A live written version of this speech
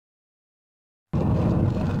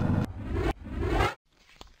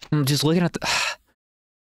I'm just looking at the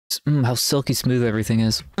how silky smooth everything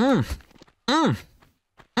is. Where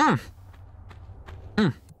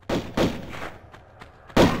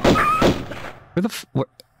the where?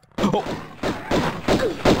 Oh.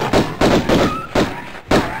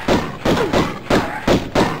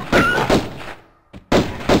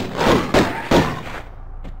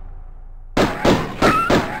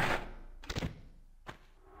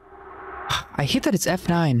 I hate that it's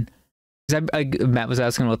F9. Matt was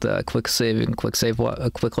asking what the quick save and quick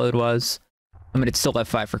load was. I mean, it's still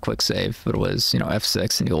F5 for quick save, but it was, you know,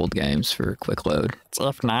 F6 in the old games for quick load. It's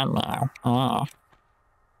F9 now. Oh.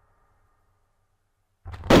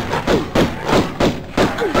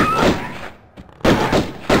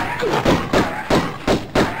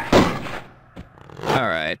 All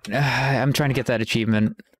right, I'm trying to get that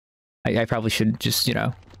achievement. I probably should just, you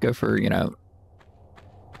know, go for, you know,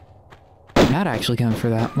 not actually going for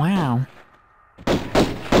that. Wow.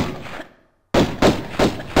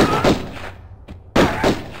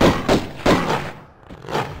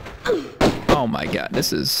 Oh my god,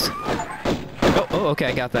 this is... Oh, okay,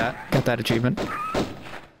 I got that. Got that achievement.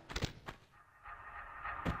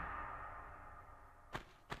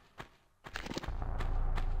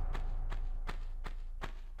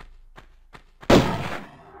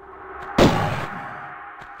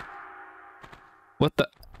 What the...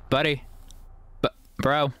 Buddy?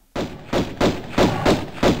 Bro.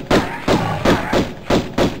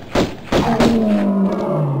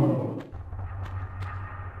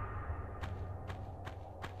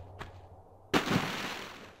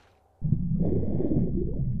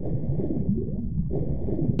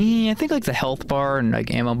 I think like the health bar and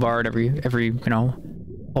like ammo bar and every you know,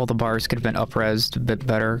 all the bars could have been up-resed a bit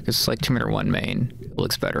better because like 2-meter 1 main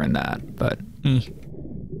looks better in that, but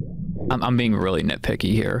I'm being really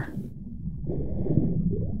nitpicky here.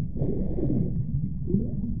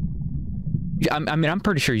 I mean, I'm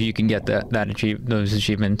pretty sure you can get those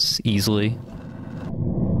achievements easily.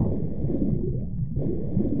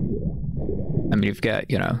 I mean, you've got,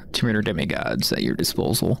 you know, 2-meter demigods at your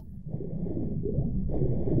disposal.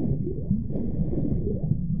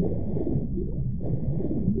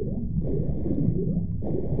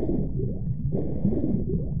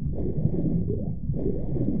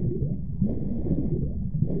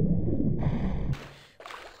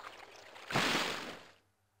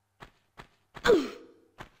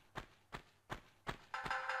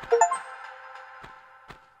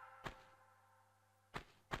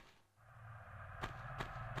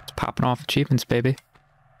 Popping off achievements, baby.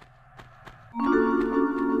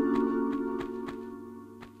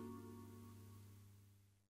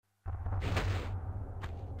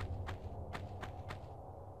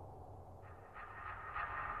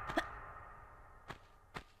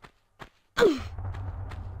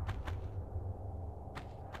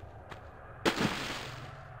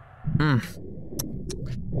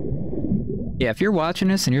 Yeah, if you're watching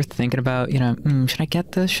this and you're thinking about, you know, should I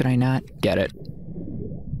get this? Should I not? Get it.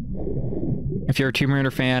 If you're a Tomb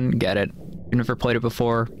Raider fan, get it. You've never played it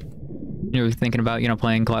before, you're thinking about, you know,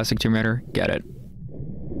 playing classic Tomb Raider, get it.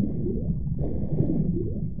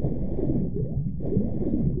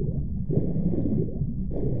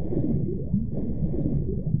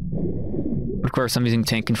 Of course, I'm using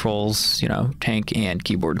tank controls, you know, tank and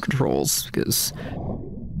keyboard controls, because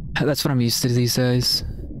that's what I'm used to these days.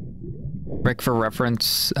 Like, for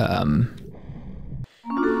reference, I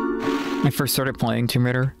first started playing Tomb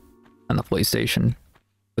Raider on the PlayStation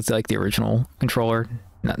with like the original controller,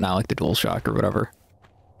 not like the DualShock or whatever.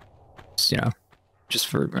 Just, you know, just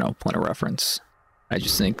for, you know, point of reference. I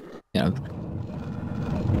just think, you know,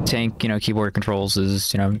 tank, you know, keyboard controls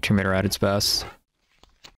is, you know, Tomb Raider at its best.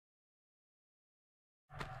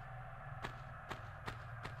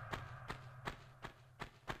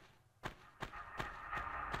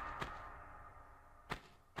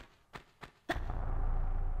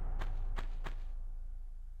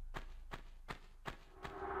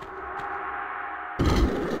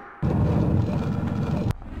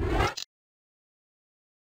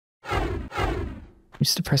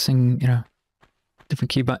 Used to pressing, you know, different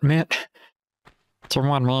key button, man. Turn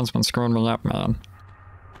 1 man's been screwing me up, man.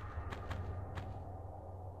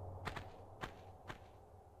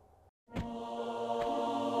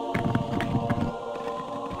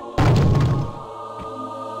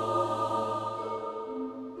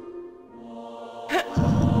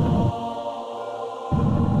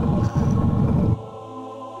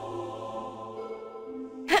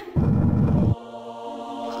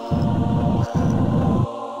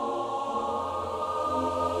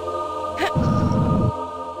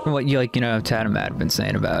 What you, like, you know, Tad and Matt have been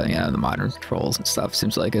saying about, you know, the modern controls and stuff,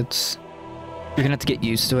 seems like it's you're gonna have to get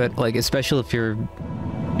used to it, like especially if you're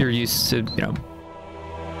used to, you know,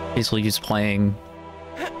 basically just playing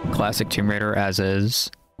classic Tomb Raider as is.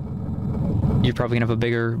 You're probably gonna have a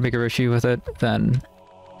bigger issue with it than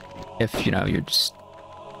if, you know,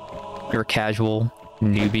 you're a casual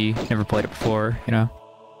newbie, never played it before, you know.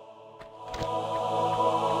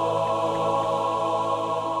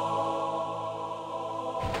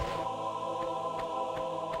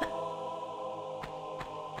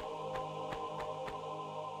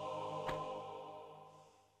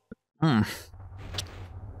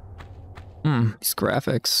 These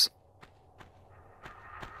graphics.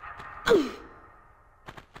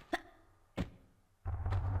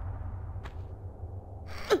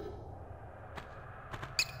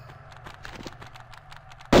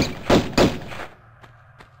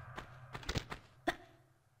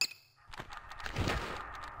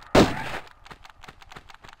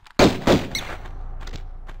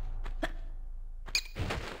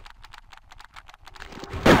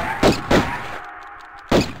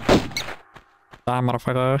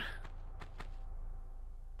 Motherfucker.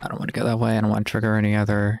 I don't want to go that way. I don't want to trigger any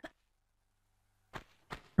other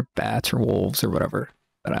or bats or wolves or whatever,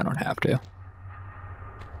 but I don't have to.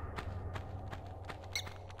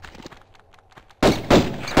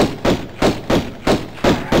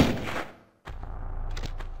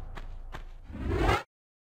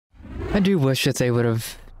 I do wish that they would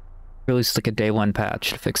have released like a day one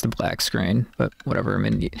patch to fix the black screen, but whatever. I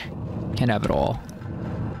mean, you can't have it all.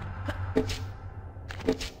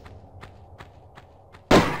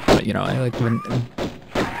 But, you know, I like when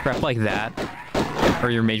crap like that are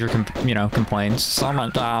your major, complaints. Oh my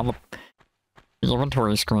god, the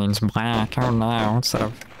inventory screen's black. Oh no, instead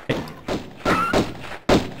of...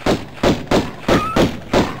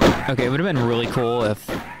 Okay, it would have been really cool if...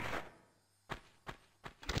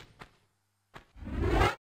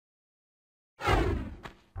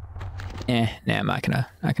 Nah, I'm not gonna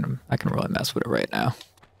really mess with it right now.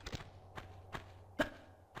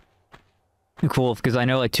 Cool, because I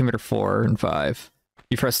know like Tomb Raider 4 and 5,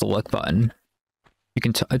 you press the look button, you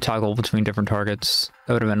can toggle between different targets.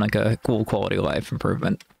 That would have been like a cool quality of life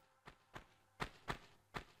improvement.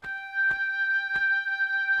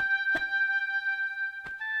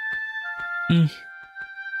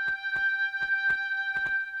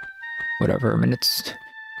 Whatever, I mean, that's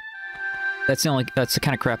the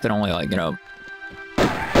kind of crap that only, like, you know,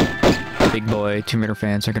 big boy Tomb Raider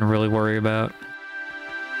fans are gonna really worry about.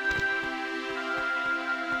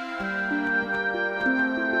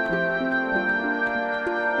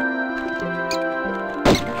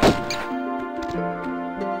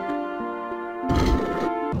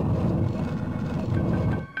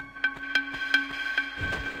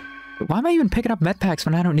 Why am I even picking up med packs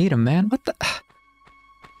when I don't need them, man? What the...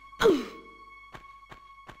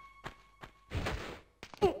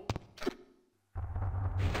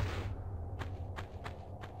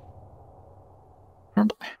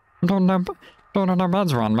 Don't have no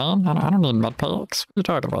meds run, man. I don't need med packs. What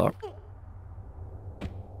are you talking about?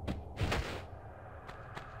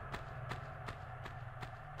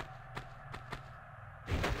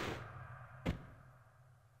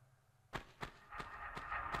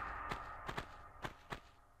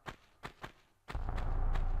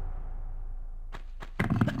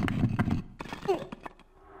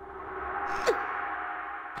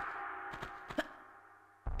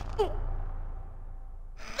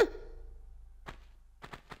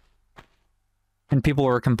 And people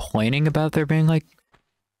were complaining about there being like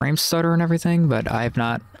frame stutter and everything, but I've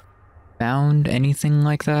not found anything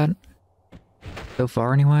like that so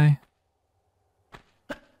far anyway.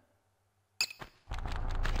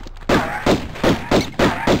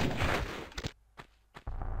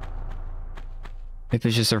 If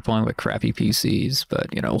it's just they're playing with crappy PCs,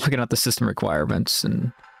 but you know, looking at the system requirements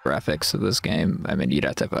and graphics of this game, I mean, you'd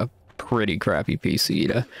have to have a pretty crappy PC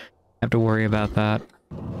to have to worry about that.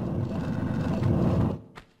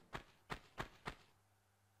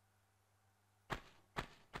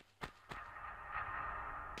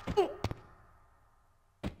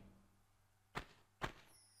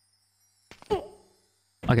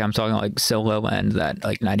 Okay, I'm talking like so low end that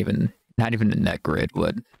like not even the net grid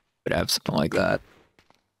would have something like that.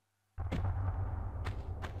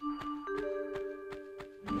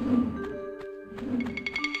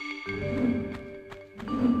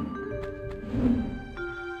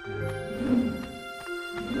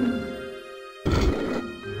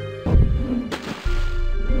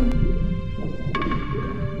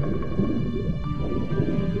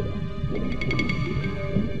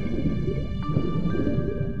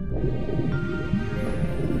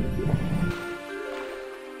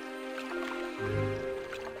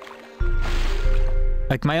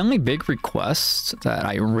 Like, my only big request that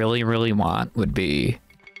I really, really want would be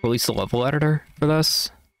release the level editor for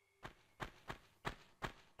this.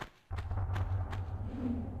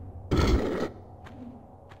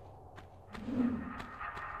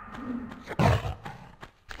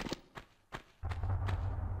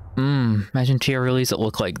 Imagine tier release that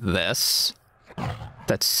look like this.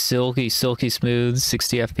 That's silky, silky smooth,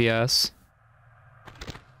 60 FPS.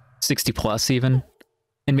 60 plus even.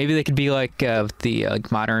 And maybe they could be like the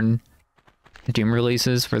modern Doom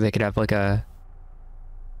releases where they could have like a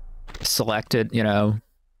selected, you know,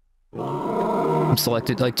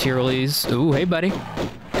 selected like tier release. Ooh, hey buddy.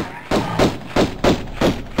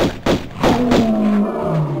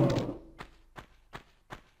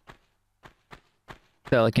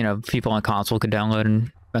 That, like, you know, people on console could download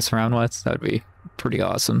and mess around with. That would be pretty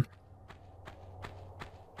awesome.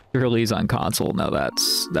 Release on console, no,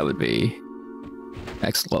 that would be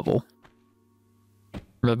next level.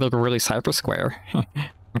 Release Hyper Square on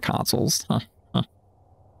consoles. Huh.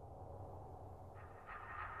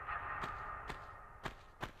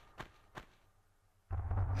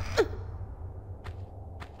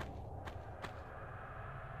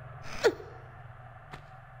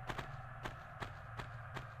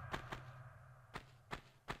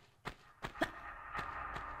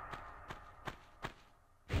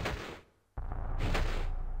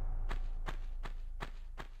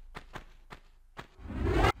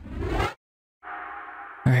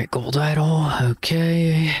 Alright, gold idol,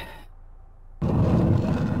 okay.